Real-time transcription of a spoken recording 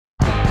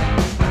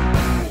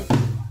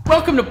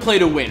Welcome to Play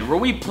to Win, where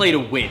we play to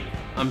win.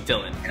 I'm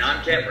Dylan. And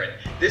I'm Cameron.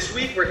 This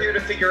week we're here to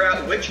figure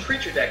out which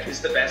creature deck is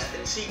the best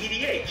in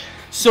cEDH.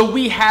 So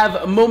we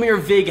have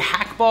Momir Vig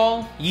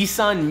Hackball,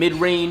 Yisan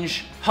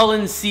Midrange,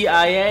 Hullen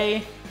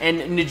CIA, and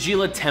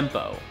Najeela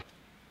Tempo.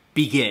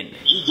 Begin.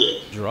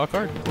 Draw a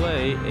card,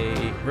 play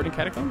a Verdant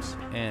Catacombs,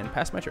 and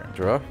pass my turn.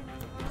 Draw.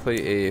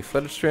 Play a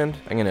Flooded Strand.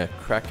 I'm gonna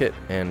crack it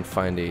and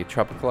find a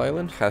tropical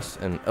island. Cast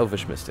an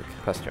Elvish Mystic.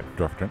 Pass turn.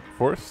 Draw for turn.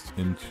 Forest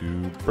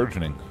into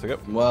Burgeoning. Take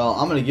up. Well,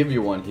 I'm gonna give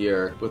you one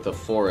here with a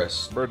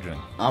forest.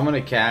 Burgeoning. I'm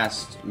gonna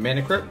cast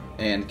Mana Crypt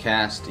and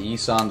cast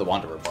Yisan the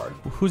Wanderer Bard.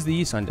 Who's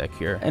the Yisan deck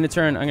here? End of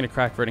turn, I'm going to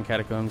crack Verdant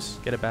Catacombs,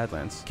 get a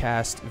Badlands.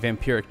 Cast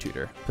Vampiric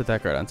Tutor. Put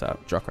that card on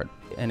top. Draw card.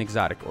 An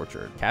Exotic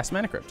Orchard. Cast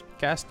Mana Crypt.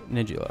 Cast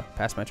Najeela.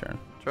 Pass my turn.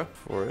 Draw.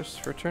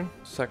 Forest for turn.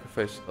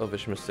 Sacrifice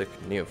Elvish Mystic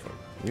Neoform.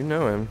 You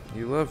know him.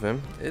 You love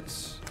him.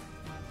 It's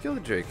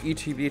Gildrake.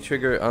 ETB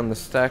trigger on the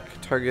stack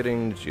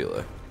targeting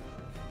Najeela.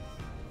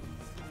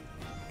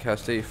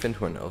 Cast a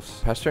Finthorn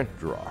Elves. Pass turn.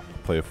 Draw.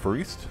 Play a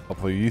Forest. I'll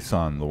play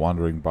Yisan, the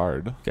Wandering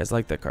Bard. You guys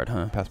like that card,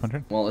 huh? Pass my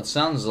turn. Well, it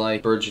sounds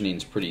like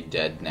Burgeoning's pretty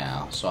dead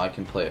now, so I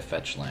can play a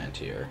fetch land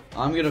here.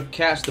 I'm gonna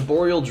cast the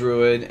Boreal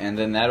Druid, and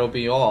then that'll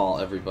be all,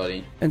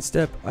 everybody. End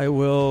step, I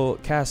will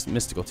cast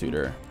Mystical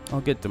Tutor.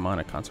 I'll get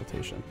Demonic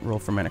Consultation. Roll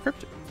for Mana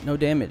Crypt. No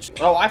damage.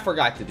 Oh, I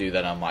forgot to do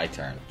that on my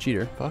turn.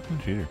 Cheater. Fucking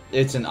cheater.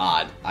 It's an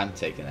odd. I'm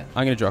taking it.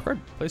 I'm going to draw a card.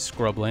 Play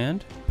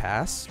Scrubland.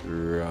 Pass.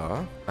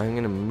 Draw. I'm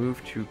gonna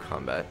move to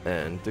combat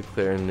and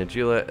declare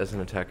Najeela as an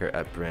attacker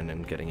at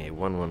Brandon, getting a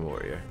 1/1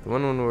 warrior. The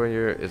 1/1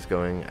 warrior is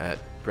going at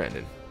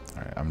Brandon.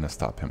 Alright, I'm gonna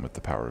stop him with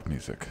the power of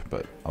music,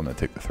 but I'm gonna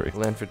take the 3.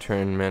 Land for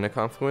turn, Mana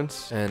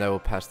Confluence, and I will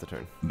pass the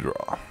turn. Draw.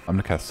 I'm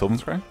gonna cast Sylvan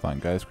Scry,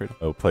 find Gaia's Cradle.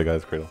 I will play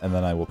Gaia's Cradle, and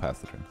then I will pass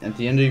the turn. At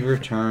the end of your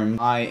turn,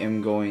 I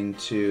am going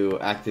to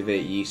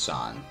activate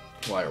Yisan,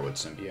 Wirewood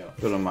Symbiote.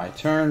 Put on my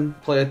turn,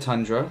 play a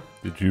Tundra.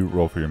 Did you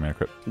roll for your Mana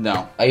Crypt?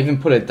 No, I even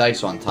put a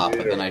dice on top,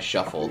 but then I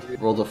shuffled.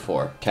 Rolled a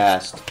 4.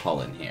 Cast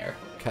Hullen here.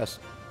 Cast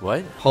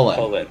what?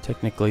 Hullen.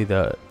 Technically,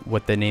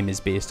 what the name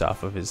is based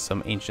off of is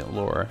some ancient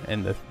lore,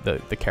 and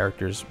the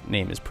character's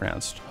name is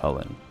pronounced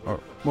Hullen, or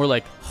more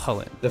like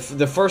Hullen.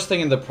 The first thing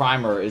in the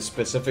primer is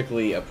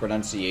specifically a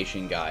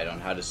pronunciation guide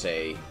on how to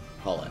say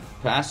Hullen.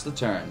 Pass the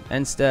turn.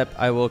 End step,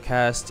 I will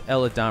cast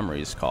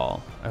Eladamri's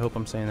Call. I hope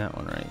I'm saying that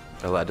one right.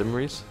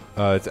 Eladamri's?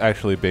 It's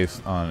actually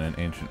based on an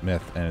ancient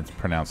myth, and it's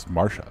pronounced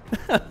Marsha.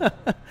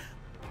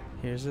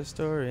 Here's the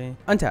story.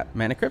 Untap.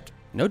 Mana Crypt.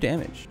 No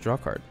damage. Draw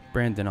card.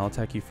 Brandon, I'll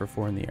attack you for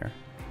 4 in the air.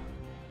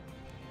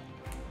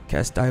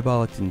 Cast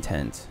Diabolic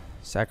Intent.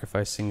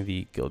 Sacrificing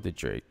the Gilded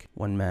Drake.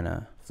 1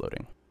 mana.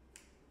 Floating.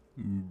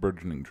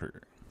 Burgeoning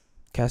trigger.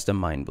 Cast a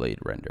Mindblade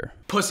Render.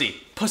 Pussy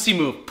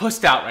move,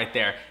 pussed out right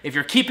there. If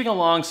you're keeping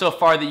along so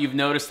far that you've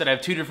noticed that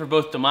I've tutored for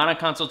both Demonic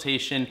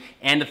Consultation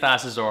and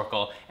Thassa's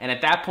Oracle, and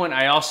at that point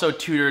I also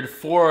tutored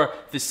for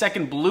the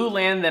second blue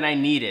land that I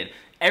needed.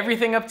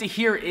 Everything up to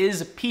here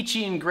is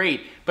peachy and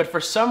great, but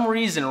for some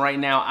reason right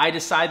now I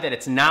decide that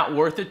it's not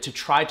worth it to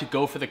try to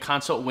go for the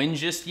consult win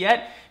just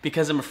yet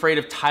because I'm afraid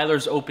of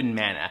Tyler's open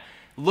mana.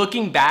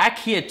 Looking back,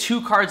 he had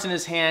 2 cards in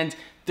his hand.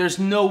 There's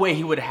no way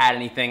he would have had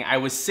anything. I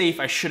was safe,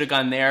 I should have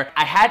gone there.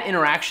 I had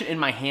interaction in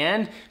my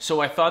hand,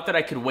 so I thought that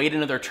I could wait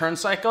another turn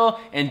cycle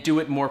and do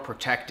it more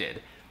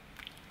protected.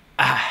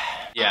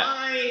 Yeah.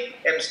 I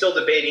am still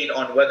debating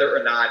on whether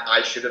or not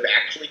I should have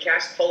actually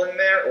cast Hullen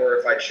there, or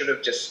if I should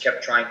have just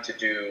kept trying to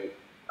do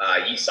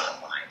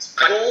Yisan lines.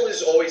 My goal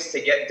is always to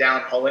get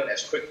down Hullen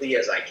as quickly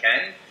as I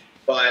can,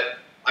 but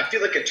I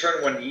feel like a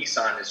turn 1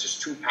 Yisan is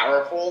just too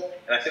powerful,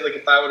 and I feel like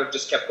if I would have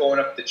just kept going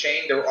up the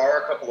chain, there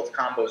are a couple of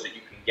combos that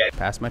you can get.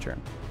 Pass my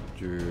turn.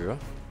 Draw.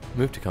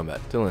 Move to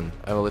combat. Dylan,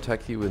 I will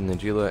attack you with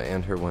Najeela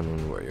and her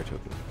 1/1 warrior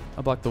token.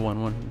 I'll block the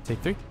 1/1.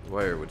 Take 3.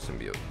 Wirewood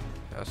Symbiote.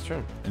 Pass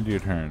turn. End of your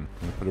turn.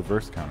 I'm gonna put a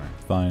verse counter.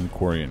 Find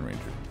Quarian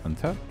Ranger.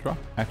 Untap, draw.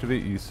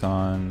 Activate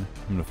Yisan. I'm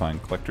gonna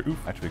find Collector Oof.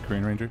 Activate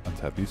Quarian Ranger.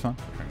 Untap Yisan.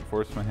 Return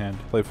Forest to my hand.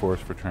 Play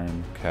Forest for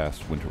turn.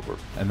 Cast Winter Orb.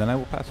 And then I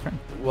will pass turn.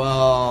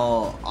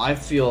 Well, I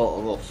feel a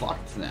little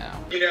fucked now.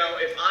 You know,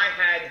 if I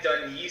had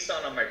done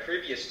Yisan on my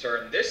previous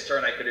turn, this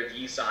turn I could have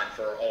Yisan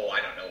for, oh, I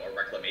don't know, a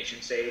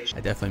Reclamation Sage.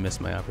 I definitely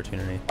missed my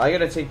opportunity. I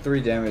gotta take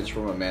 3 damage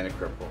from a Mana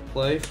Cripple.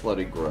 Play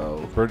Flooded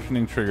Grove.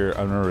 Burgeoning trigger.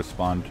 I'm gonna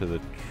respond to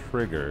the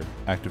trigger.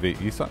 Activate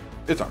Yisan.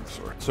 It's Armor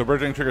Sword. So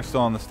Burgeoning trigger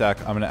still on the stack.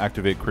 I'm gonna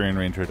activate Quarian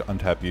Ranger to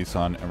untap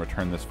Yisan and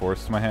return this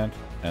forest to my hand,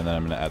 and then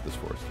I'm gonna add this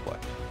forest to play.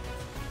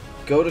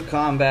 Go to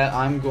combat.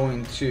 I'm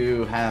going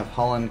to have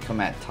Hullen come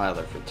at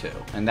Tyler for 2.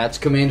 And that's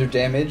commander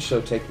damage,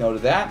 so take note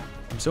of that.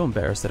 I'm so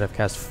embarrassed that I've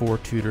cast 4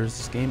 tutors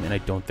this game, and I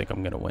don't think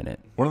I'm going to win it.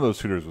 One of those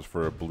tutors was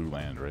for a blue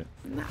land, right?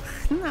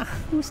 Nah,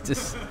 who's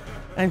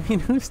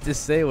to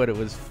say what it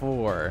was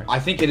for? I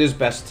think it is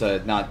best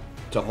to not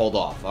to hold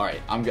off. All right,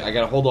 I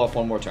gotta hold off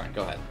 1 more turn.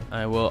 Go ahead.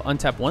 I will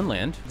untap 1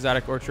 land,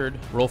 Exotic Orchard,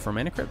 roll for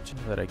Mana Crypt,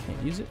 that I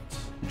can't use it.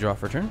 Draw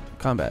for turn.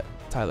 Combat.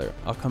 Tyler,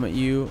 I'll come at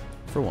you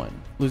for 1.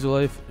 Lose a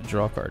life,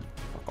 draw a card.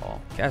 Fuck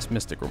all. Cast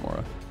Mystic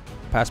Remora.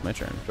 Pass my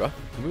turn. Draw.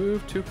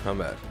 Move to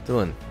combat.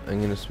 Dylan, I'm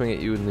going to swing at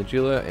you with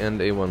Najeela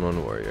and a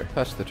 1/1 warrior.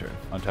 Pass the turn.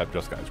 Untap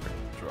Just Guys Green.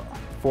 Draw.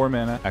 4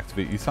 mana,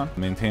 activate Yisan.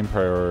 Maintain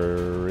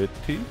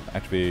priority,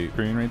 activate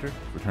Green Ranger.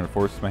 Return a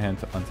force to my hand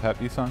to untap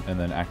Yisan, and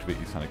then activate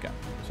Yisan again.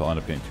 So I'll end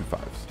up getting 2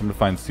 5s. I'm going to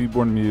find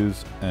Seaborn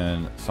Muse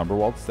and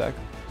Somberwald Stag.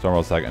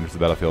 Somberwald Stag enters the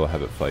battlefield,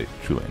 have it fight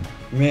Chulane.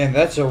 Man,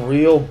 that's a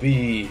real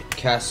B.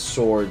 Cast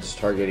swords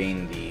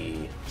targeting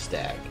the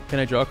stag. Can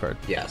I draw a card?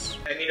 Yes.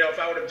 And you know, if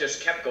I would have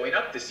just kept going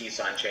up this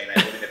Yisan chain,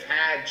 I wouldn't have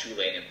had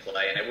Chulane in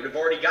play, and I would have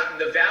already gotten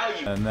the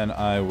value. And then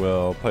I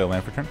will play a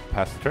land for turn,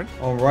 pass the turn.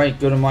 Alright,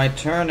 go to my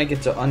turn. I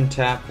get to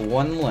untap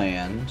 1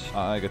 land.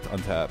 I get to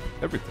untap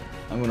everything.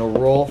 I'm gonna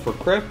roll for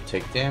crypt,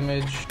 take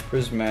damage.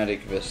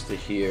 Prismatic Vista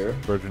here.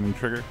 Burgeoning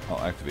trigger, I'll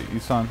activate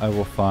Yisan. I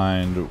will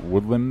find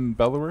Woodland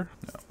Bellower.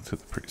 No, let's hit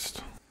the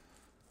priest.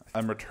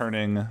 I'm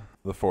returning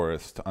the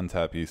forest to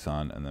untap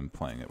Yisan and then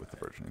playing it with the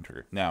burgeoning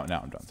trigger. Now I'm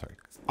done, sorry.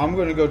 I'm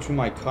gonna go to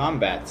my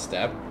combat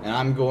step, and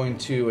I'm going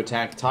to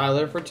attack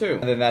Tyler for 2.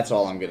 And then that's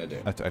all I'm gonna do.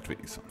 I have to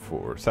activate Yisan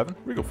for 7.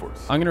 Regal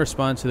Force. I'm going to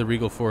respond to the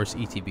Regal Force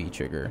ETB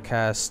trigger.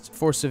 Cast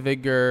Force of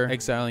Vigor,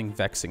 exiling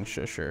Vexing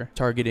Shusher,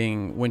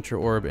 targeting Winter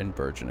Orb and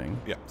Burgeoning.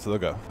 Yeah, so they'll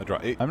go. I draw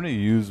 8. I'm going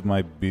to use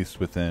my Beast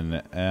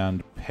Within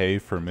and pay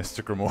for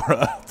Mystic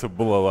Remora to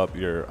blow up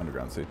your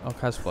Underground Sea. I'll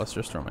cast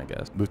Flusterstorm, I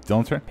guess. With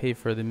Dylan's turn. Pay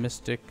for the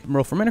Mystic.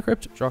 Roll for Mana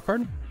Crypt, draw a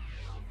card.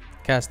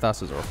 Cast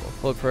Thassa's Oracle.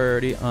 Hold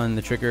priority on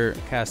the trigger,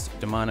 cast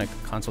Demonic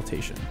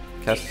Consultation.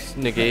 Cast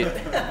negate,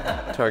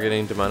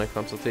 targeting demonic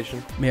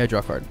consultation. May I draw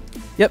a card?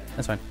 Yep,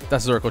 that's fine.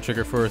 Thassa's Oracle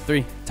trigger for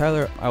 3.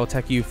 Tyler, I will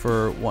attack you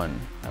for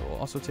 1. I will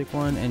also take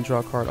 1 and draw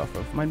a card off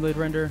of Mindblade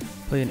Render.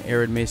 Play an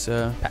Arid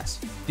Mesa. Pass.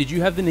 Did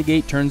you have the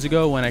negate turns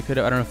ago when I could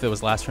have, I don't know if it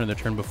was last turn or the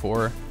turn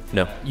before?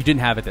 No, You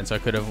didn't have it then, so I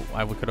could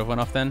have went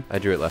off then? I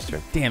drew it last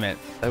turn. Damn it.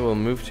 I will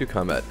move to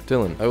combat.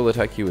 Dylan, I will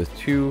attack you with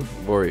 2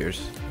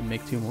 warriors.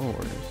 Make 2 more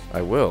warriors.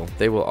 I will.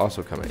 They will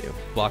also come at you.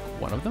 Block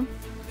 1 of them?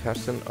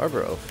 Cast an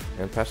Arbor Elf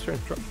and pass turn.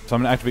 So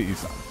I'm going to activate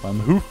Yisan. I'm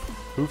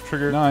Hoof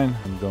trigger 9.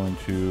 I'm going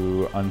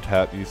to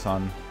untap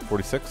Yisan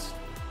 46.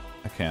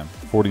 I can.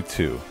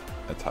 42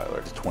 at Tyler.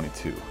 It's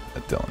 22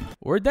 at Dylan.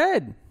 We're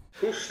dead.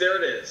 Poof,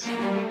 there it is.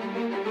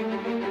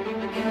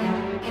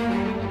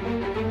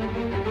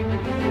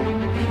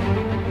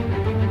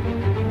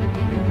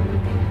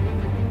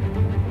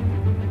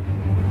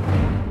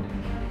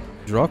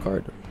 Draw a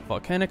card.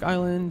 Volcanic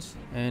Island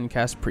and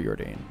cast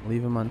Preordain.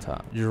 Leave him on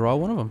top. Draw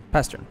one of them.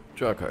 Pass turn.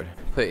 Draw a card.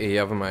 Play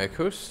a Yavimaya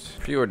Coast.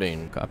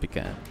 Preordain.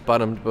 Copycat.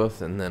 Bottomed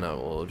both, and then I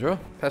will draw.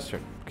 Pass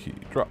turn. Key.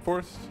 Drop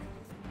Force.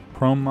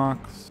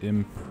 Promox.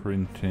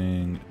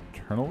 Imprinting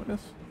Eternal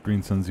Witness.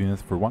 Green Sun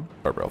Zenith for 1.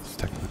 Arbor Elf is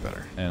technically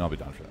better. And I'll be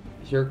down for that.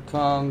 Here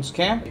comes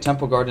Cam.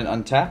 Temple Garden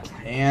untapped.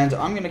 And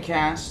I'm going to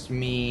cast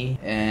me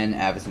an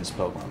Avacyn's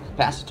Pilgrim.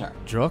 Pass the turn.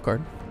 Draw a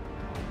card.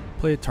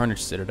 Play a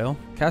Tarnished Citadel.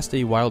 Cast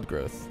a Wild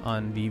Growth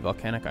on the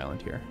Volcanic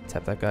Island here.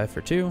 Tap that guy for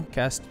 2.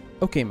 Cast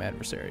Okay, my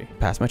adversary.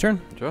 Pass my turn.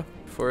 Draw.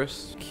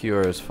 Forest.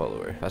 Kiyora's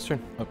Follower. Pass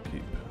turn.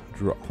 Upkeep.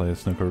 Draw. Play a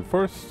Snow-Covered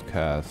Forest.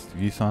 Cast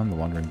Yisan, the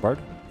Wandering Bard.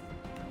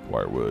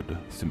 Wirewood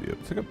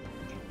Symbiote. Sick up.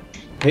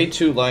 Pay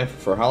 2 life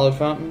for Hallowed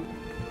Fountain.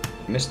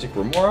 Mystic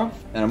Remora.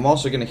 And I'm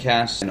also going to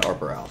cast an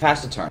Arbor Elf.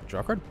 Pass the turn. Draw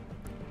a card.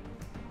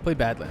 Play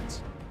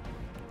Badlands.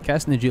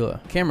 Cast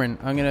Najeela. Cameron,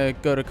 I'm going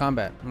to go to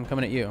combat. I'm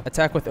coming at you.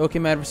 Attack with Okay,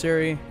 my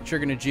adversary.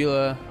 Trigger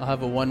Najeela. I'll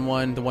have a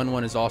 1/1. The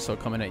 1/1 is also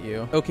coming at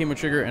you. Okay, my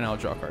trigger, and I'll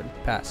draw a card.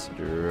 Pass.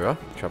 Draw.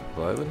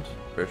 Tropical Island.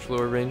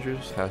 Birchlore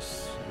Rangers.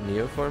 Cast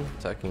Neoform.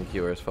 Attacking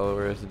Kiyora's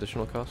Follower as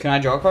additional cost. Can I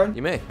draw a card?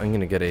 You may. I'm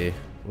going to get a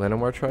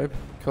Lanowar Tribe.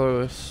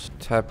 Colorless.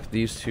 Tap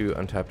these 2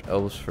 untapped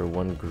elves for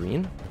 1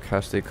 green.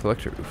 Cast a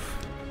Collector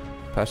Oof.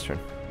 Pass turn.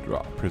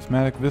 Draw.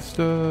 Prismatic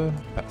Vista.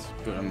 Pass.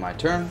 Go to my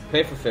turn.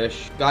 Pay for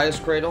fish. Gaia's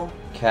Cradle.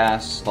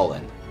 Cast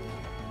Chulane.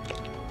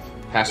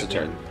 Pass the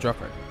turn. Draw a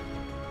card.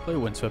 Play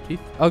Windswept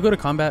Heath. I'll go to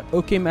combat.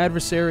 Okay, my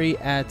adversary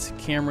at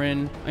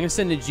Cameron. I'm going to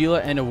send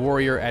Najeela and a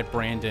warrior at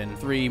Brandon.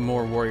 3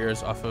 more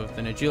warriors off of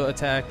the Najeela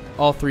attack.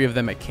 All 3 of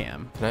them at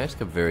Cam. Can I ask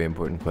a very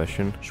important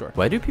question? Sure.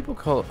 Why do people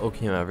call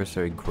Okium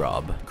Adversary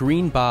Grob?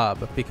 Green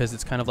Bob, because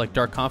it's kind of like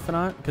Dark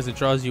Confidant, because it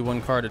draws you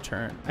 1 card a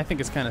turn. I think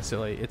it's kind of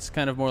silly. It's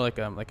kind of more like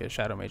a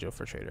Shadow Mage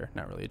Infiltrator,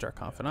 not really a Dark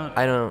Confidant.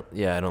 I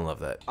don't love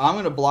that. I'm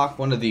going to block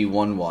one of the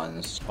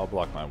 1/1s. I'll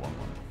block my 1/1.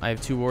 I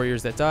have 2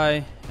 warriors that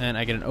die, and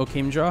I get an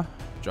Oakham draw.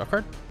 Draw a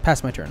card.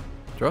 Pass my turn.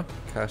 Draw.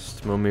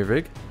 Cast Momir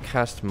Vig.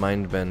 Cast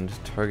Mindbend,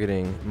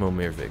 targeting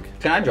Momir Vig.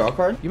 Can I draw a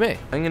card? You may.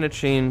 I'm going to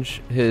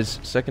change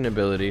his second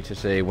ability to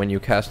say when you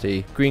cast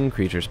a green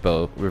creature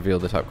spell, reveal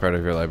the top card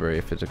of your library.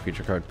 If it's a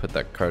creature card, put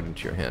that card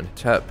into your hand.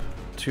 Tap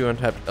 2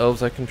 untapped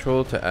elves I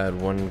control to add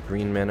 1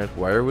 green mana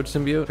Wirewood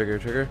Symbiote.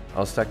 Trigger.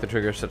 I'll stack the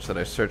trigger such that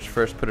I search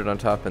first, put it on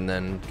top, and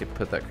then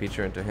put that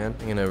creature into hand.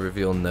 I'm going to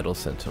reveal Nettle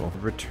Sentinel.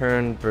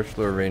 Return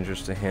Birchlore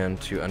Rangers to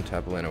hand to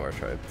untap Lanowar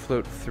Tribe.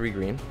 Float 3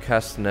 green.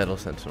 Cast Nettle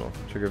Sentinel.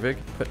 Trigger Vig.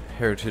 Put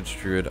Heritage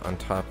Druid on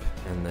top,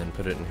 and then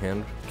put it in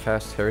hand.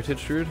 Cast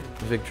Heritage Druid.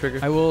 Vig trigger.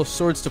 I will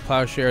Swords to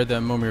Plowshare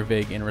the Momir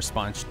Vig in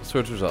response.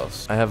 Swords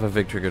resolves. I have a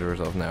Vig trigger to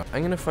resolve now.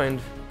 I'm going to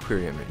find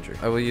Quirion Ranger.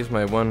 I will use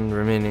my 1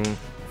 remaining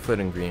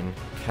floating green,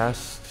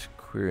 cast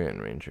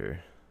Quirion Ranger.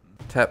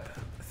 Tap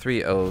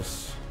 3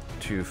 elves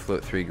to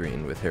float 3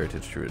 green with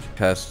Heritage Druid.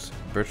 Cast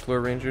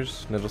Birchlore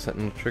Rangers, Nettle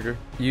Sentinel trigger.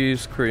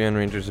 Use Quirion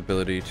Ranger's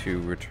ability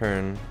to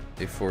return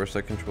a forest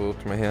I control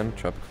to my hand,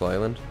 Tropical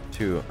Island,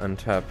 to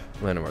untap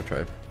Land of our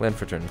Tribe. Land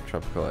for turn,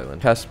 Tropical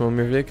Island. Cast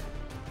Momir Vig.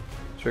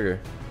 Trigger.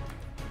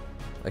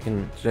 I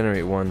can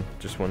generate 1,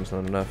 just 1's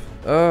not enough.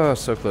 Oh,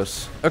 so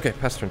close. Okay,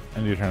 pass turn.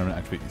 End of your turn,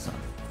 activate Yisan.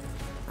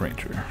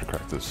 Ranger.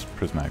 Crack this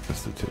Prismatic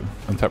Vista too.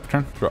 Untap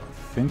return. Draw.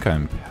 I think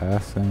I'm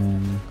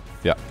passing.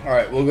 Yeah.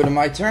 Alright, we'll go to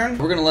my turn.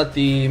 We're gonna let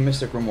the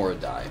Mystic Remora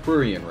die.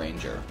 Quirion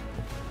Ranger.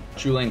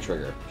 Chulane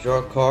trigger. Draw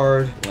a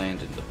card,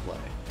 land into play.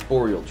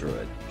 Boreal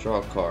Druid. Draw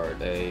a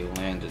card, a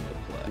land into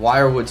play.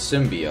 Wirewood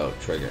Symbiote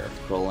trigger.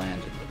 Put a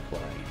land into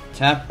play.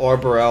 Tap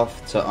Arbor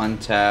Elf to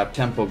untap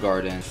Temple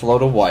Garden.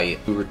 Float a white.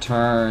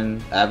 Return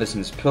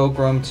Avacyn's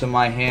Pilgrim to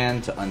my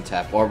hand to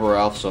untap Arbor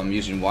Elf, so I'm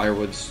using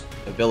Wirewood's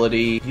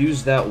ability.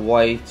 Use that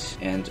white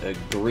and a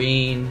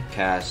green.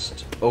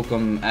 Cast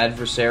Oakham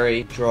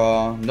Adversary.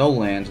 Draw. No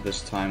land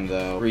this time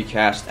though.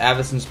 Recast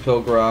Avacyn's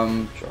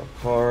Pilgrim. Draw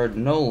a card.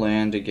 No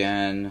land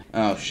again.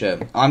 Oh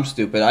shit. I'm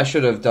stupid. I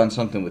should have done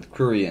something with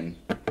Quirion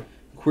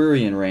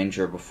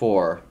Ranger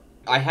before.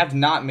 I have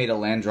not made a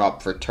land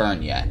drop for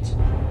turn yet.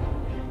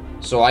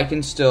 So I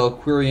can still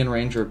Quirion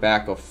Ranger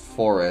back a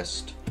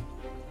forest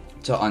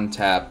to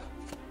untap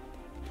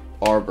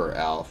Arbor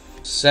Elf.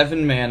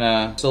 7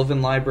 mana,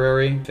 Sylvan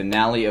Library,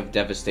 Finale of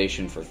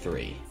Devastation for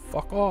 3.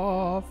 Fuck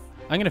off.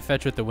 I'm going to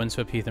fetch with the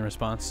Windswept Heath in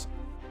response.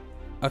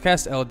 I'll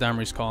cast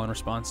Eldamri's Call in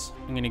response.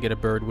 I'm going to get a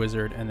Bird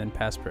Wizard and then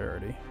pass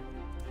priority.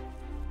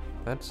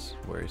 That's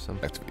worrisome.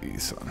 Activate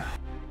Yisan.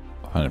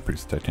 100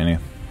 Priest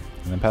Titanium.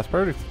 And then pass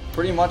priority.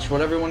 Pretty much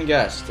what everyone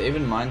guessed.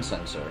 Even Mind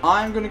Sensor.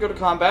 I'm going to go to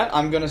combat.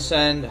 I'm going to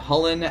send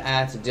Hullen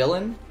at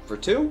Dylan for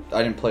 2.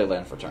 I didn't play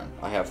land for turn.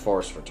 I have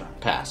forest for turn.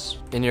 Pass.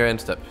 In your end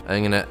step,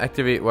 I'm going to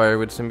activate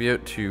Wirewood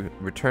Symbiote to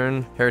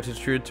return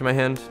Heritage Druid to my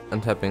hand,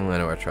 untapping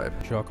Land of our Tribe.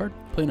 Draw a card.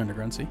 Play an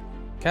Underground Sea.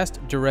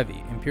 Cast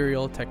Derevi,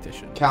 Imperial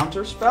Tactician.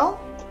 Counter spell?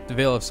 The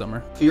Veil of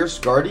Summer. Fierce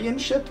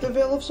Guardianship, the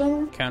Veil of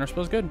Summer?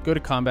 Counterspell's good. Go to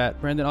combat.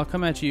 Brandon, I'll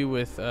come at you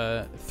with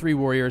 3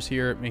 warriors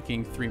here,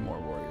 making 3 more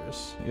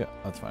warriors. Yeah,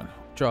 that's fine.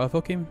 Draw a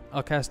Evoking.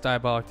 I'll cast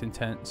Diabolic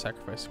Intent,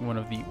 sacrificing one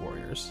of the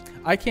warriors.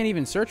 I can't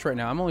even search right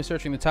now. I'm only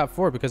searching the top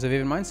 4 because of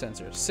Even Mind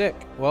Sensor. Sick.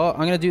 Well, I'm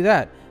going to do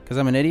that because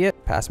I'm an idiot.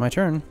 Pass my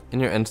turn. In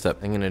your end step,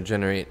 I'm going to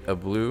generate a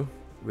blue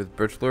with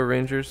Birchlore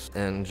Rangers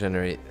and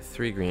generate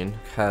 3 green.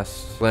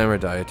 Cast Glamour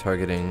Die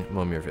targeting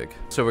Momir Vig.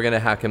 So we're going to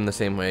hack him the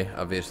same way,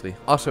 obviously.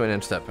 Also in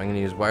end step, I'm going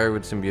to use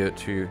Wirewood Symbiote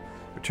to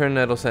return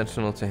Nettle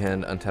Sentinel to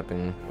hand,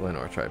 untapping Land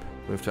of our Tribe.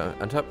 Move to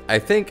untap. I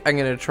think I'm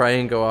going to try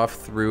and go off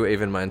through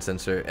Aven Mind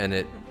Sensor,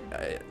 and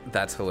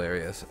that's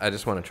hilarious. I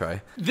just want to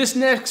try. This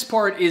next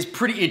part is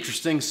pretty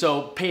interesting,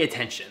 so pay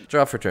attention.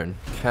 Draw for turn.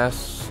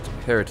 Cast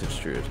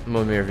Heritage Druid.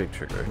 Momir Vig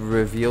trigger.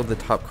 Reveal the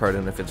top card,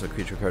 and if it's a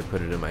creature card,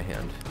 put it in my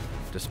hand,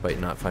 despite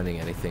not finding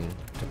anything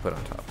to put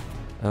on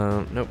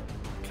top. Nope.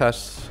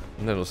 Cast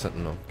Nettle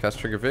Sentinel. Cast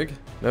Trigger Vig.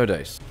 No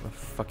dice. A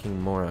fucking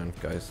moron,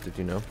 guys. Did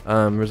you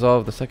know?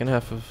 Resolve the second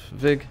half of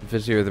Vig.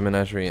 Vizier the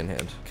Menagerie in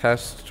hand.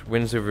 Cast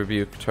Winds of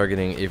Rebuke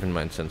targeting Even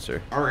Mind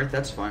Sensor. Alright,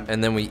 that's fine.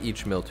 And then we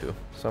each mill 2.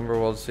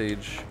 Somberwald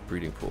Sage,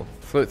 Breeding Pool.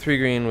 Float 3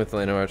 green with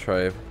Land of our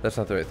Tribe. That's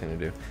not the right thing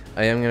to do.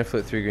 I am going to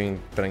float 3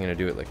 green, but I'm going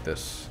to do it like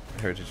this.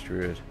 Heritage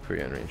Druid,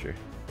 Quirion Ranger.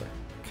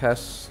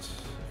 Cast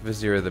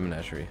Vizier the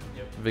Menagerie.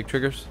 Vig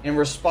triggers. In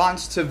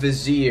response to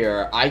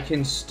Vizier, I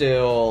can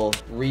still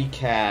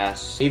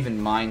recast Even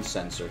Mind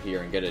Sensor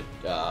here and get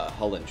a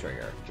Hullen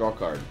trigger. Draw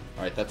card.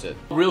 Alright, that's it.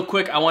 Real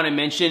quick, I want to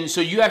mention,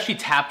 so you actually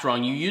tapped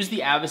wrong. You used the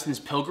Avacyn's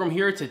Pilgrim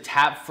here to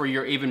tap for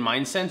your Aven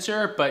Mind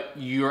Sensor, but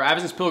your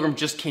Avacyn's Pilgrim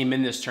just came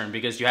in this turn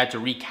because you had to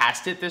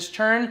recast it this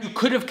turn. You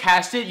could have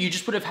cast it, you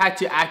just would have had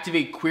to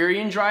activate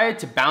Quirion Dryad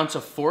to bounce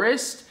a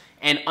forest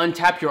and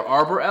untap your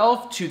Arbor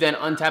Elf to then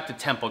untap the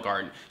Temple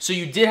Garden. So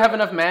you did have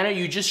enough mana,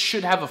 you just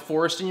should have a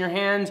forest in your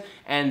hand,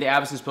 and the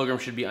Avacyn's Pilgrim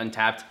should be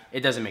untapped. It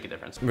doesn't make a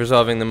difference.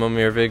 Resolving the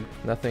Momir Vig,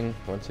 nothing,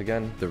 once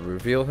again. The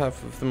reveal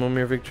half of the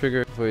Momir Vig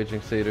trigger,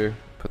 Voyaging Satyr,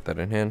 put that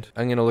in hand.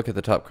 I'm gonna look at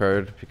the top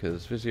card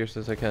because Vizier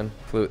says I can.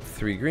 Float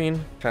 3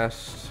 green,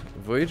 cast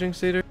Voyaging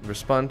Satyr,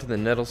 respond to the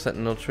Nettle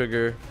Sentinel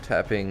trigger,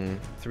 tapping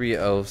 3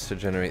 elves to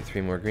generate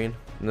 3 more green.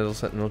 Nettle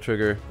Sentinel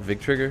trigger, Vig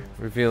trigger,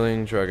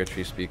 revealing Draga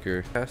Tree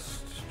Speaker,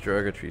 cast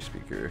Draga Tree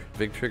Speaker,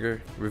 Vig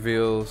trigger,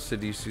 reveal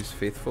cEDH's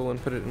Faithful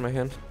and put it in my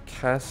hand.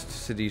 Cast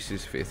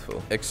cEDH's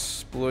Faithful,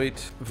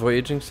 exploit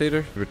Voyaging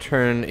Satyr,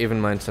 return Even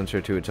Mind Sensor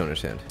to its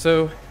owner's hand.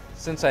 So,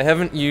 since I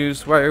haven't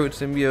used Wirewood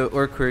Symbiote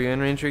or Quirion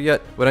Ranger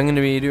yet, what I'm going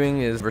to be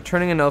doing is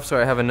returning an elf so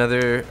I have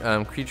another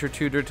creature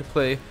tutor to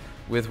play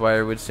with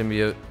Wirewood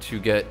Symbiote to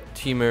get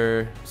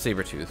Temur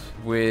Sabertooth.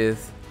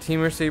 With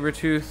Temur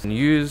Sabertooth, and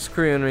use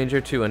Quirion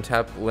Ranger to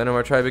untap Land of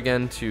our Tribe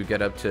again to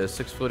get up to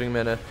 6 floating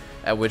mana,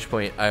 at which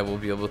point I will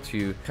be able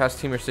to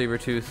cast Temur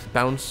Sabertooth,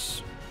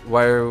 bounce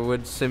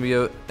Wirewood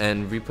Symbiote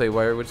and replay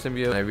Wirewood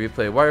Symbiote. When I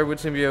replay Wirewood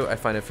Symbiote, I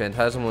find a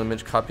Phantasmal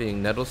image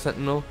copying Nettle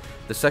Sentinel.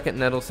 The second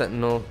Nettle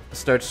Sentinel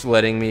starts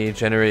letting me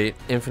generate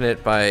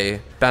infinite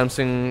by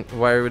bouncing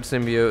Wirewood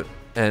Symbiote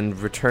and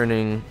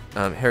returning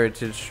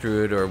Heritage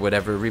Druid or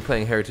whatever,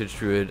 replaying Heritage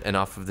Druid, and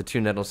off of the 2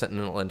 Nettle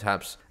Sentinel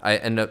untaps, I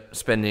end up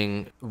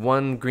spending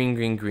 1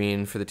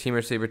 green for the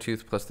Temur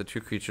Sabertooth plus the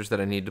 2 creatures that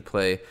I need to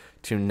play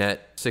to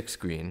net 6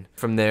 green.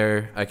 From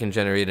there, I can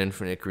generate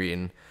infinite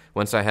green.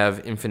 Once I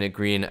have infinite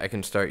green, I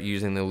can start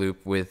using the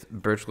loop with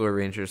Birchlore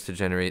Rangers to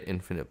generate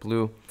infinite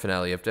blue.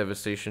 Finale of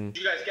Devastation.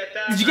 Did you guys get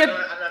that? Did you get?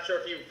 I'm not sure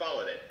if you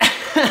followed it.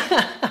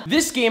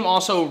 This game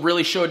also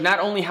really showed not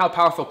only how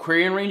powerful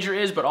Quirion Ranger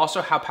is, but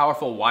also how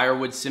powerful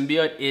Wirewood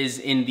Symbiote is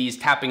in these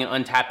tapping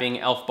and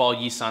untapping Elf Ball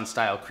Yisan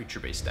style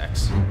creature-based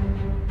decks. Draw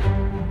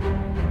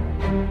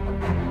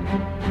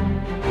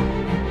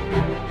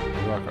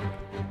a card.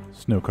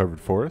 Snow-covered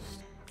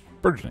forest.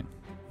 Burgeoning.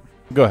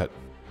 Go ahead.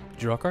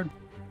 Draw a card.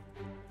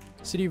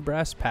 City of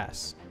Brass,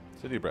 pass.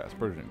 City of Brass,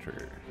 burgeoning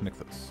trigger.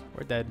 Nixos.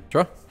 We're dead.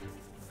 Draw.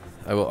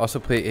 I will also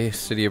play a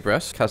City of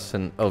Brass, cast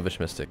an Elvish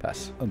Mystic,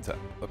 pass. Untap.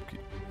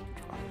 Upkeep.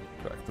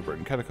 Draw. Track the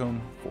Verdant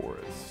Catacomb.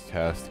 Forest.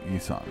 Cast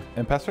Yisan.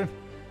 And pass turn.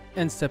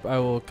 End step, I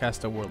will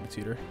cast a Worldly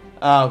Tutor.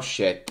 Oh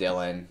shit,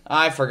 Dylan.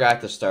 I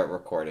forgot to start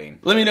recording.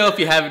 Let me know if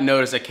you haven't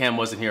noticed that Cam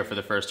wasn't here for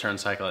the first turn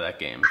cycle of that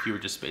game, if you were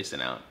just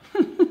spacing out. I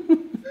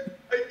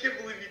can't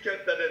believe you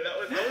kept that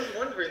in. I was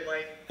wondering,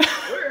 like,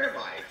 where am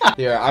I?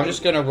 Here, I'm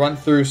just gonna run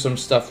through some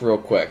stuff real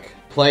quick.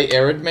 Play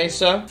Arid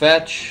Mesa,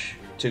 fetch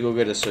to go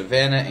get a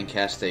Savannah, and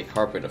cast a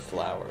Carpet of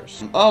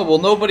Flowers. Oh, well,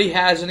 nobody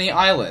has any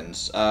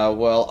islands.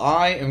 Well,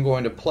 I am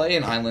going to play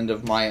an island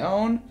of my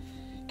own,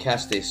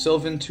 cast a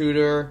Sylvan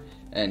Tutor,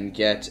 and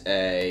get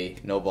a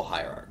Noble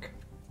Hierarch.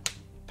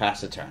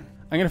 Pass the turn.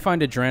 I'm going to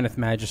find a Dranith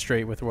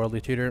Magistrate with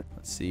Worldly Tutor.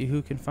 Let's see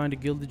who can find a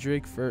Gilded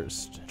Drake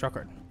first. Draw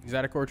card.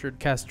 Exotic Orchard,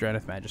 cast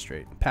Dranith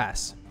Magistrate.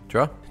 Pass.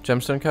 Draw.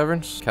 Gemstone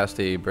Caverns, cast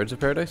a Birds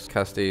of Paradise,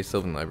 cast a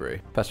Sylvan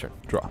Library. Pass turn.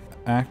 Draw.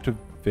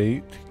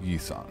 Activate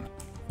Yisan.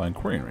 Find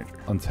Quirion Ranger.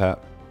 Untap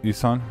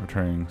Yisan,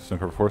 returning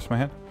Snow-covered forest to my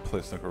hand.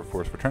 Play Snow-covered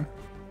forest for turn.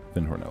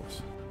 Vinhorn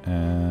Elves.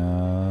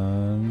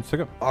 And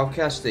go. I'll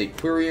cast a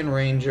Quirion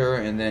Ranger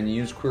and then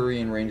use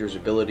Quirion Ranger's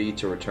ability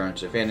to return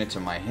Savannah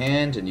to my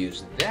hand and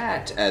use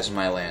that as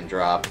my land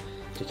drop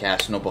to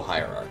cast Noble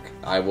Hierarch.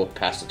 I will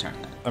pass the turn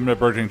then. I'm going to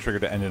burgeoning trigger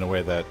to end in a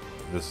way that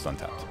this is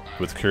untapped.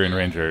 With Quirion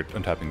Ranger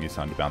untapping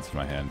Yisan to bounce to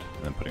my hand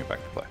and then putting it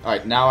back to play.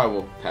 Alright, now I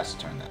will pass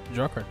the turn then.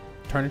 Draw card.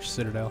 Tarnish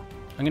Citadel.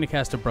 I'm going to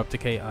cast Abrupt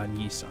Decay on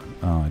Yisan.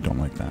 Oh, I don't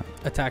like that.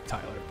 Attack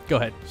Tyler. Go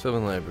ahead.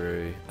 Sylvan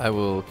Library. I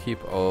will keep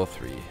all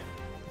 3.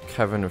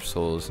 Cavern of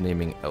Souls,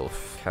 naming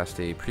Elf. Cast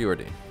a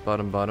Preordain.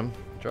 Bottom.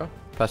 Draw.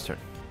 Pass turn.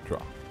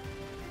 Draw.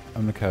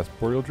 I'm going to cast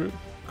Boreal Druid.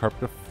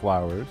 Carpet of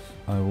Flowers.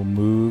 I will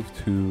move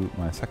to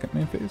my second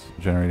main phase.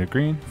 Generate a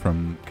green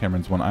from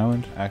Cameron's one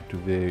island.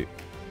 Activate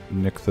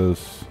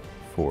Nixos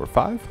for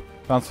 5.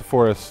 Bounce the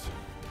forest.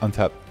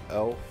 Untap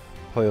Elf.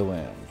 Play a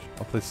land.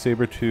 I'll play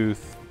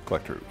Sabertooth.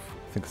 Collector Roof.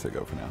 I think it's a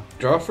go for now.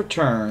 Draw for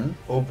turn.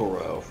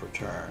 Oboro for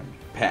turn.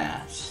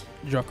 Pass.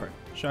 Draw card.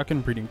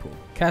 Shotgun Breeding Pool.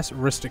 Cast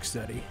Rustic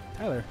Study.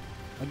 Tyler,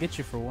 I'll get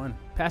you for 1.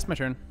 Pass my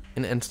turn.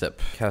 In end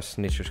step, cast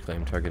Nature's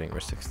Claim, targeting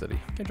Rustic Study.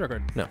 Okay, draw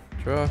card. No.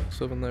 Draw.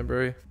 Sylvan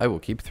Library. I will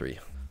keep 3.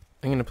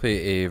 I'm going to play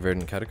a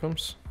Verdant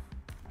Catacombs.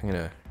 I'm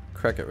going to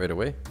crack it right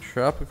away.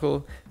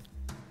 Tropical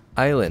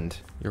Island.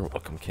 You're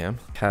welcome, Cam.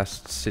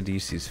 Cast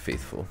cEDH's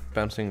Faithful.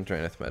 Bouncing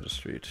Dranith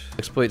Magistrate.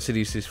 Exploit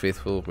cEDH's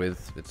Faithful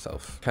with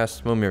itself.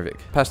 Cast Momir Vig.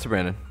 Pass to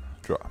Brandon.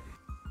 Draw.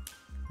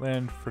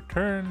 Land for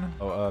turn.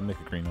 Oh, make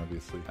it green,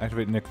 obviously.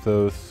 Activate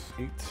Nixos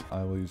 8.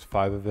 I will use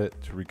 5 of it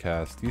to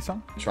recast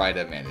Yisan. Try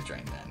to Mana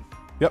Drain then.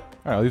 Yep.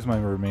 All right, I'll use my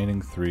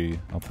remaining 3.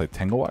 I'll play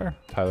Tanglewire.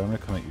 Tyler, I'm going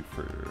to come at you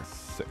for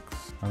 6.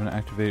 I'm going to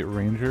activate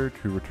Ranger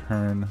to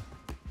return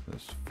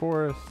this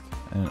forest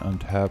and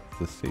untap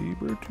the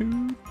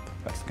Sabertooth.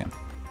 Pass again.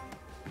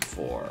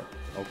 4.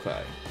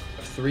 Okay.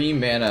 3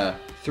 mana.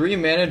 3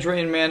 Mana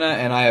Drain mana,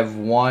 and I have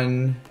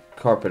 1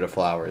 Carpet of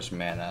Flowers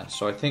mana.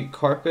 So I think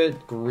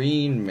Carpet,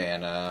 green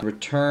mana.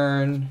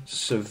 Return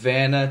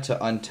Savannah to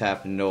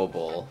untap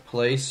Noble.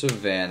 Play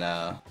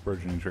Savannah.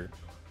 Burgeoning trigger.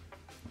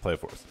 Play a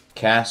forest.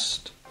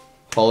 Cast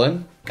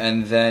Hullen.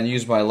 And then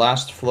use my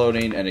last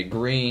floating and a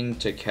green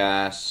to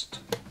cast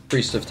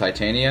Priest of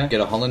Titania.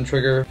 Get a Hullen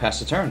trigger. Pass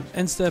the turn.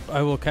 End step,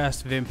 I will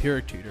cast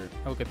Vampiric Tutor.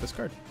 I will get this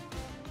card.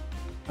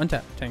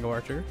 Untap. Tango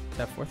Archer.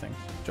 Tap 4 things.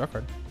 Draw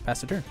card.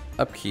 Pass the turn.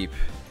 Upkeep.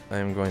 I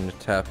am going to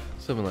tap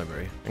Sylvan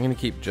Library. I'm going to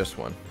keep just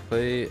 1.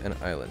 Play an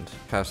island.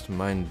 Cast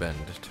Mind Bend,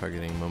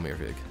 targeting Momir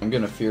Vig. I'm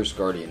gonna Fierce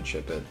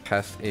Guardianship it.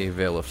 Cast a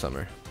Veil of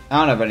Summer. I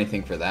don't have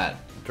anything for that.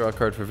 Draw a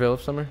card for Veil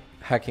of Summer.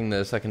 Hacking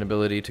the second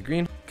ability to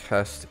green.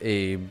 Cast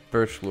a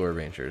Birchlore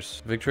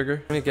Rangers. Vig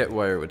trigger. I'm going to get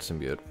Wirewood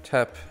Symbiote.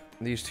 Tap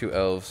these 2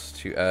 elves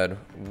to add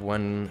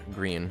 1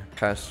 green.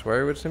 Cast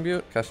Wirewood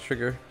Symbiote. Cast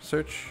trigger.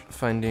 Search.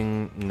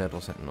 Finding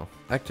Nettle Sentinel.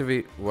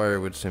 Activate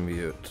Wirewood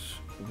Symbiote.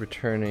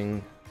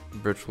 Returning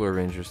Birchlore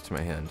Rangers to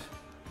my hand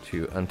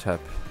to untap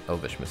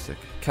Elvish Mystic.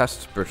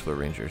 Cast Birchlore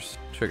Rangers.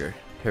 Trigger.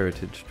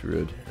 Heritage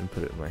Druid and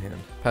put it in my hand.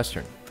 Pass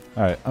turn.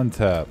 Alright,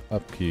 untap,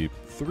 upkeep,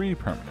 3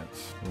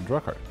 permanents. We'll draw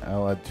a card.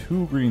 I'll add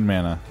 2 green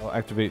mana. I'll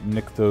activate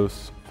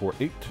Nykthos for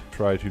 8.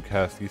 Try to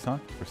cast Yisan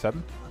for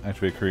 7.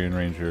 Activate Korean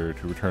Ranger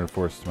to return a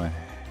forest to my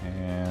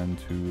hand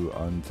to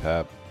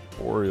untap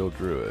Boreal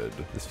Druid.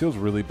 This feels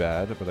really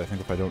bad, but I think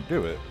if I don't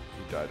do it,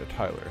 he died to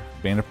Tyler.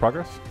 Bane of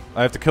Progress.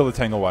 I have to kill the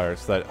Tangle Wire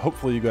so that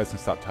hopefully you guys can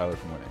stop Tyler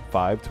from winning.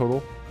 5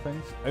 total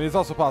things. I mean, it's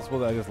also possible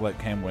that I just let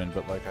Cam win,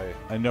 but like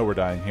I know we're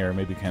dying here.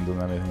 Maybe Cam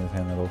doesn't have anything in his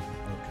hand that'll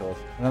kill us.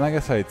 And then I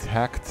guess I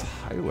attack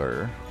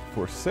Tyler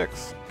for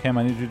 6. Cam,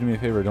 I need you to do me a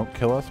favor. Don't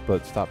kill us,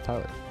 but stop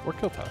Tyler. Or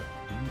kill Tyler.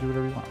 You can do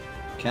whatever you want.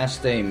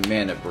 Cast a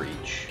Mana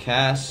Breach.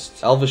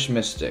 Cast Elvish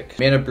Mystic.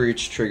 Mana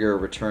Breach trigger,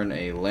 return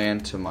a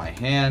land to my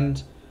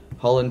hand.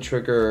 Hullen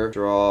trigger,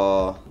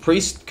 draw.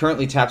 Priest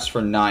currently taps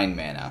for 9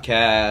 mana.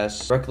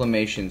 Cast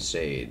Reclamation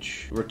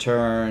Sage.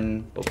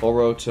 Return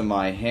Boboro to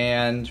my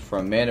hand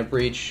from Mana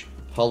Breach.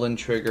 Hullen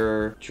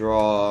trigger,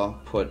 draw,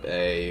 put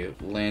a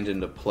land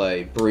into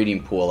play.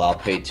 Breeding Pool, I'll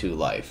pay 2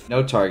 life.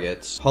 No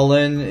targets.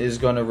 Hullen is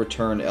going to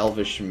return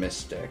Elvish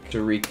Mystic.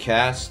 To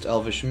recast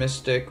Elvish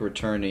Mystic,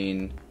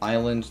 returning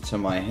Island to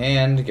my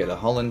hand, get a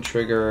Hullen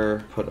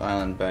trigger, put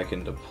Island back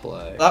into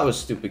play. That was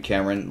stupid,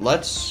 Cameron.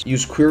 Let's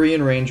use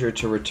Quirion Ranger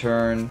to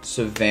return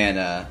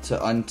Savannah to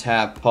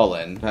untap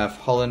Hullen. Have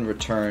Hullen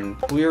return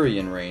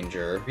Quirion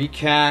Ranger.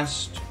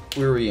 Recast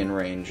Quirion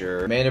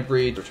Ranger. Mana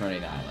Breed,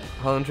 returning Island.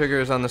 Hullen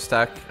trigger is on the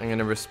stack. I'm going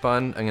to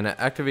respond. I'm going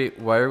to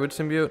activate Wirewood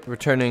Symbiote,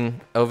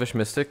 returning Elvish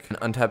Mystic, and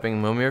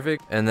untapping Momir,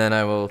 and then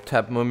I will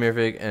tap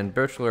Momir and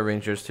Birchwood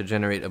Rangers to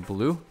generate a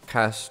blue.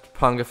 Cast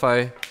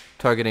Pongify,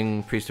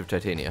 targeting Priest of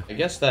Titania. I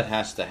guess that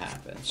has to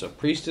happen. So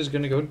Priest is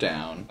going to go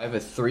down. I have a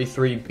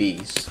 3/3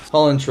 beast.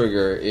 Hullen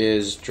trigger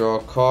is draw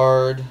a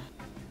card,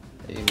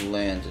 a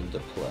land into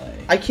play.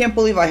 I can't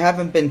believe I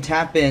haven't been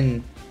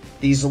tapping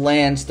these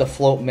lands to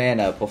float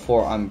mana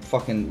before I'm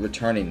fucking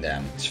returning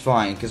them. It's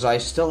fine, because I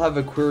still have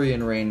a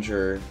Quirion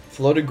Ranger.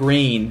 Float a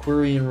green,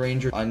 Quirion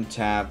Ranger,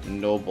 untap,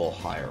 Noble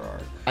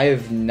Hierarch. I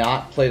have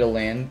not played a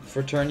land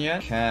for turn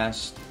yet.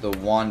 Cast the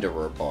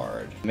Wanderer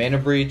Bard. Mana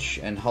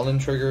Breach and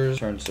Hullen triggers.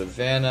 Turn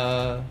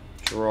Savannah,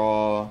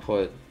 draw,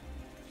 put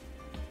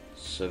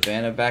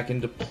Savannah back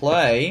into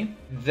play.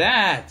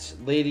 That,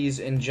 ladies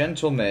and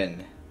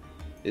gentlemen,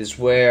 is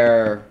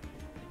where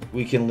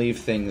we can leave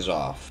things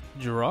off.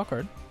 Draw a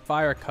card.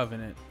 Fire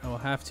Covenant. I will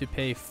have to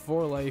pay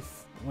 4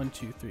 life, 1,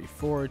 2, 3,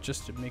 4,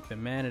 just to make the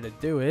mana to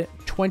do it.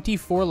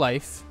 24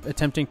 life,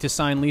 attempting to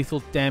sign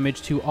lethal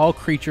damage to all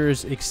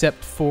creatures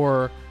except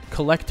for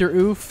Collector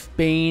Oof,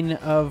 Bane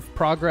of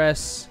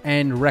Progress,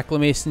 and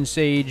Reclamation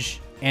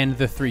Sage, and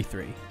the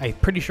 3/3. I'm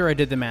pretty sure I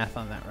did the math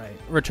on that right.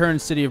 Return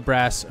City of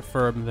Brass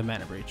for the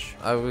Mana Breach.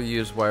 I will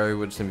use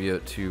Wirewood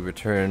Symbiote to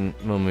return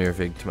Momir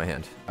to my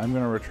hand. I'm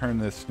going to return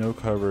this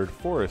snow-covered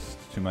forest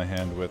to my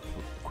hand with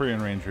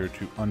Quirion Ranger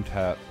to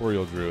untap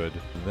Boreal Druid.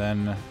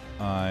 Then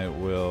I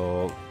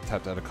will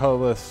tap to add a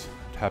colorless,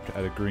 tap to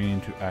add a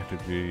green to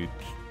activate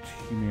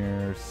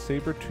Temir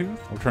Sabertooth.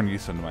 I'll return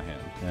Yisan to my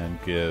hand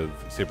and give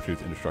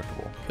Sabertooth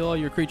indestructible. Kill all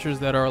your creatures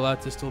that are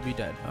allowed to still be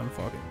dead. I'm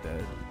fucking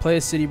dead. Play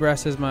a City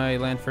Brass as my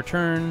land for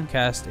turn.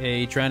 Cast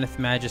a Dranith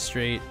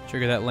Magistrate.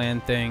 Trigger that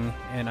land thing,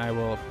 and I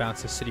will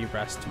bounce a City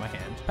Brass to my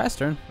hand. Pass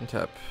turn.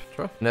 Untap.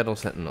 Draw. Nettle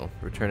Sentinel,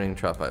 returning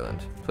Trop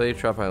Island. Play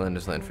Trop Island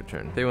as land for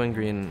turn. Pay 1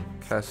 green,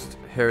 cast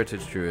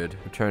Heritage Druid,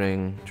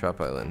 returning Trop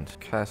Island.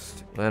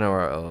 Cast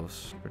Llanowar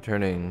Elves,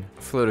 returning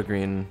Float a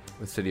green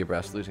with City of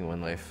Brass, losing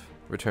 1 life.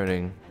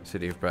 Returning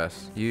City of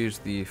Brass. Use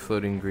the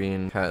floating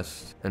green,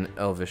 cast an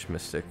Elvish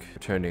Mystic,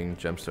 returning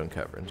Gemstone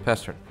Caverns.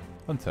 Pass turn.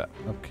 Untap,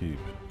 upkeep,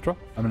 draw.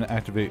 I'm going to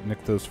activate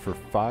Nykthos for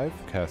 5,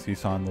 cast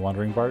Yisan the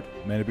Wandering Bard.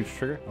 Mana Breach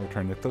trigger, I'll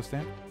return Nykthos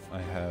stand.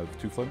 I have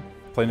 2 floating.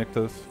 Play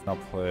Nykthos, I'll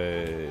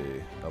play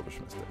Elvish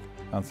Mystic.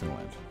 Bouncing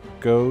land.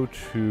 Go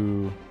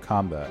to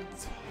combat.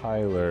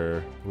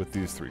 Tyler with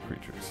these 3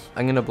 creatures.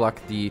 I'm going to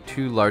block the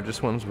 2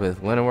 largest ones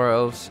with Llanowar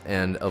Elves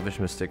and Elvish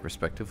Mystic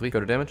respectively.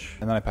 Go to damage.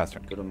 And then I pass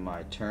turn. Go to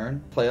my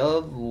turn. Play a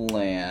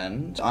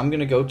land. I'm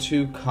going to go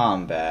to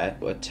combat.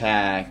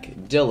 Attack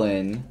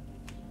Dylan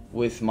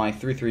with my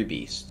 3/3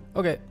 beast.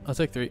 Okay, I'll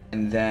take 3.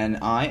 And then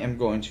I am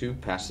going to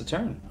pass the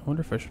turn. I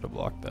wonder if I should have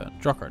blocked that.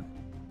 Draw card.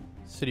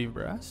 City of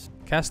Brass.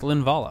 Cast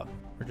Linvala.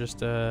 We're just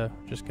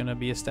gonna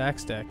be a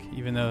stack,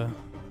 even though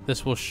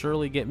this will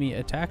surely get me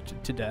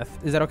attacked to death.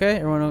 Is that okay?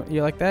 Everyone,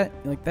 you like that?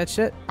 You like that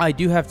shit? I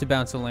do have to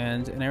bounce a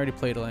land, and I already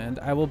played a land.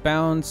 I will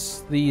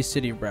bounce the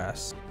City of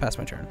Brass. Pass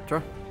my turn.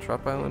 Draw.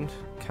 Trop Island.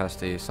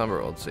 Cast a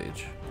Somber Old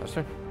Sage. Pass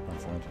turn.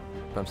 Bounce land.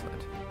 Bounce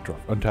land. Draw.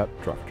 Untap,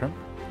 draw for turn.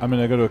 I'm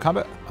going to go to a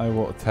combat. I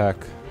will attack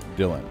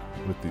Dylan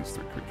with these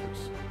 3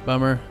 creatures.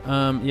 Bummer.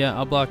 Yeah,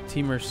 I'll block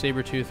Temur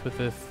Sabertooth with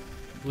the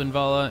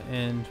Linvala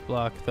and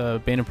block the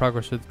Bane of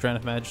Progress with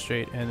Dranith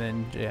Magistrate, and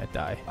then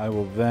die.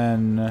 I'll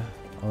then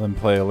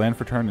play a land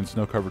for turn in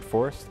snow-covered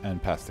forest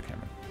and pass to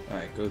Cameron.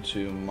 Alright, go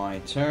to my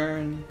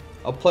turn.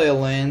 I'll play a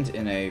land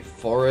in a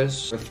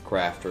forest,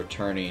 Earthcraft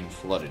returning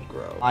Flooded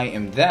Grove. I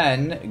am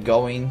then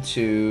going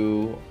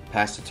to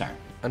pass the turn.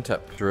 Untap.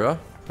 Draw.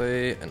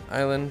 Play an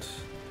island.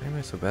 Why am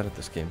I so bad at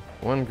this game?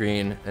 1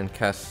 green and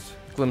cast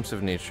Glimpse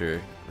of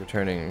Nature,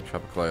 returning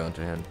Tropical Island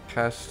to hand.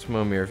 Cast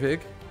Momir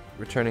Vig,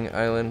 returning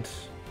Island,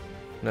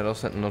 Nettle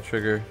Sentinel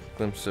trigger,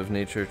 Glimpse of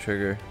Nature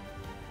trigger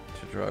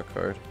to draw a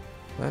card.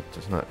 That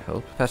does not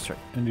help. Pass turn.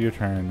 End of your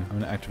turn. I'm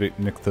going to activate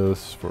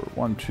Nykthos for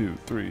 1, 2,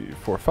 3,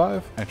 4,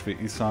 5. Activate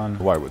Yisan,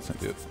 Wirewood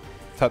Symbiote.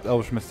 Tap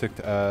Elvish Mystic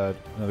to add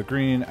another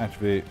green.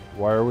 Activate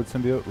Wirewood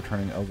Symbiote,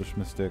 returning Elvish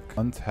Mystic.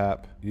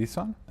 Untap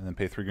Yisan, and then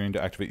pay 3 green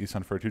to activate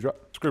Yisan for a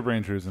 2-drop. Scrib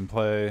Ranger is in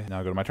play.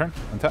 Now go to my turn.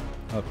 Untap.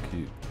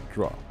 Upkeep.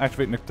 Draw.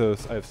 Activate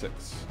Nykthos. I have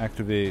 6.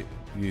 Activate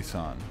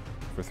Yisan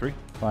for 3.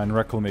 Find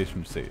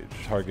Reclamation Sage.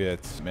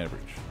 Targets Mana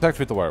Breach.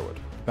 Activate the Wirewood.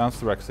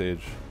 Bounce the Rec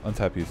Sage,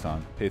 untap Yisan,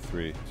 pay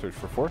 3, search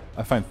for 4.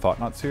 I find Thought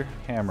Knots here.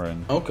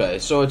 Hammerin. Okay,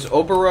 so it's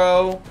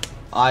Obero,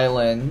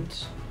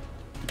 Island,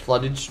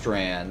 Flooded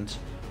Strand,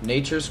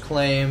 Nature's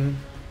Claim,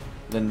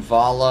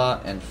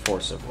 Linvala, and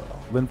Force of Will.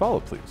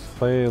 Linvala, please.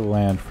 Play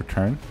land for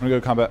turn. I'm gonna go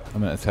to combat.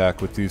 I'm gonna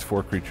attack with these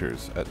 4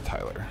 creatures at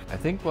Tyler. I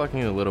think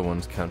blocking the little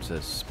ones counts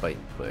as spite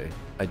play.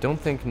 I don't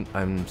think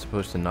I'm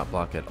supposed to not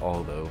block at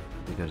all though,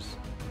 because,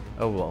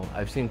 oh well,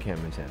 I've seen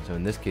Cameron's hand, so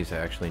in this case I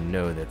actually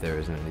know that there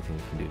isn't anything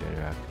you can do to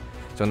interact.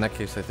 So in that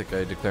case I think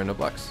I declare no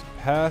blocks.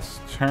 Pass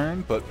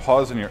turn, but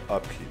pause in your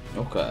upkeep.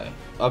 Okay,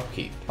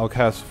 upkeep. I'll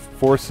cast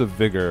Force of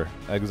Vigor,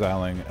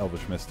 exiling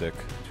Elvish Mystic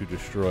to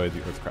destroy the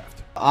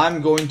Earthcraft.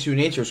 I'm going to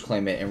Nature's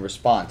Claim it in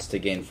response to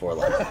gain 4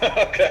 life.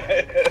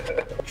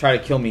 Okay. Try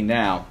to kill me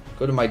now.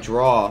 Go to my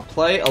draw.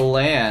 Play a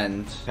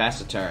land.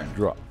 Pass a turn.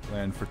 Draw.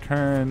 Land for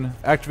turn.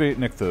 Activate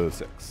Nykthos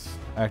 6.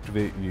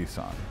 Activate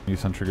Yisan.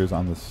 Yisan triggers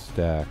on the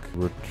stack.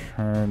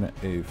 Return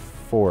a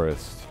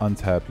forest.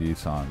 Untap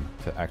Yisan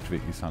to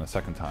activate Yisan a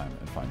second time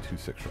and find 2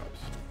 6-drops.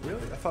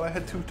 Really? I thought I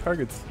had 2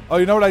 targets. Oh,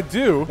 you know what I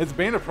do? It's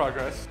Bane of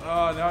Progress.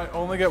 Oh, now I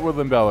only get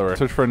Woodland Bellower.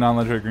 Search for a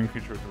non-legendary green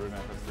creature with a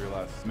roadmap of 3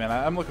 less. Man,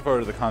 I'm looking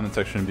forward to the comment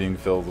section being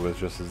filled with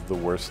just as the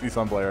worst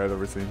Yisan player I've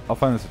ever seen. I'll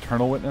find this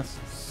Eternal Witness.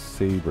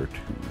 Sabertooth.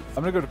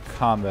 I'm gonna go to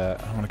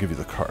combat. I don't want to give you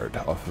the card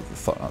off of the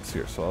Thought Knots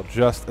here, so I'll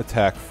just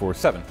attack for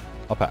 7.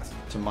 I'll pass.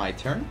 To my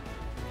turn.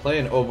 Play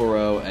an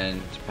Obero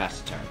and pass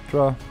the turn.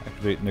 Draw.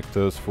 Activate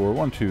Nykthos for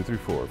 1, 2, 3,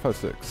 4, 5,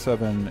 6,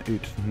 7,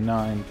 8,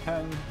 9,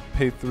 10.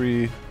 Pay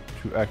 3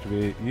 to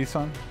activate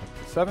Yisan.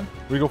 Up to 7.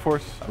 Regal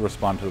Force.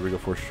 Respond to the Regal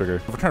Force trigger.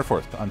 Return a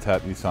force to untap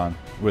Yisan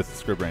with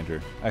Scrib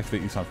Ranger.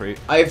 Activate Yisan for 8.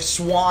 I have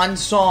Swan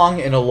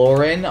Song and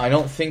Aloran. I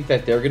don't think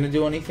that they're going to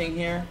do anything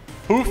here.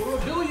 Poof.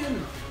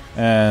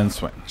 And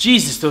swing.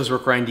 Jesus, those were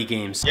grindy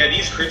games. Yeah,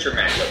 these creature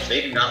matchups,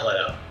 they do not let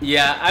up.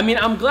 Yeah, I mean,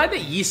 I'm glad that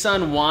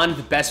Yisan won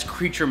the best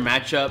creature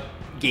matchup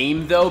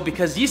game though,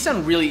 because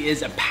Yisan really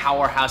is a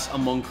powerhouse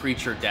among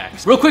creature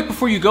decks. Real quick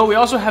before you go, we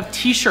also have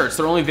t-shirts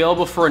that are only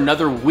available for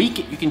another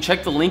week. You can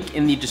check the link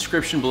in the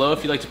description below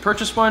if you'd like to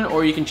purchase one,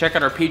 or you can check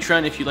out our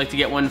Patreon if you'd like to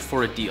get one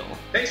for a deal.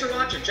 Thanks for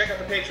watching. Check out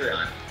the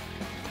Patreon.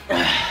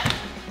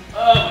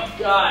 Oh my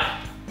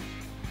god.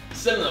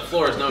 Sitting on the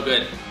floor is no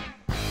good.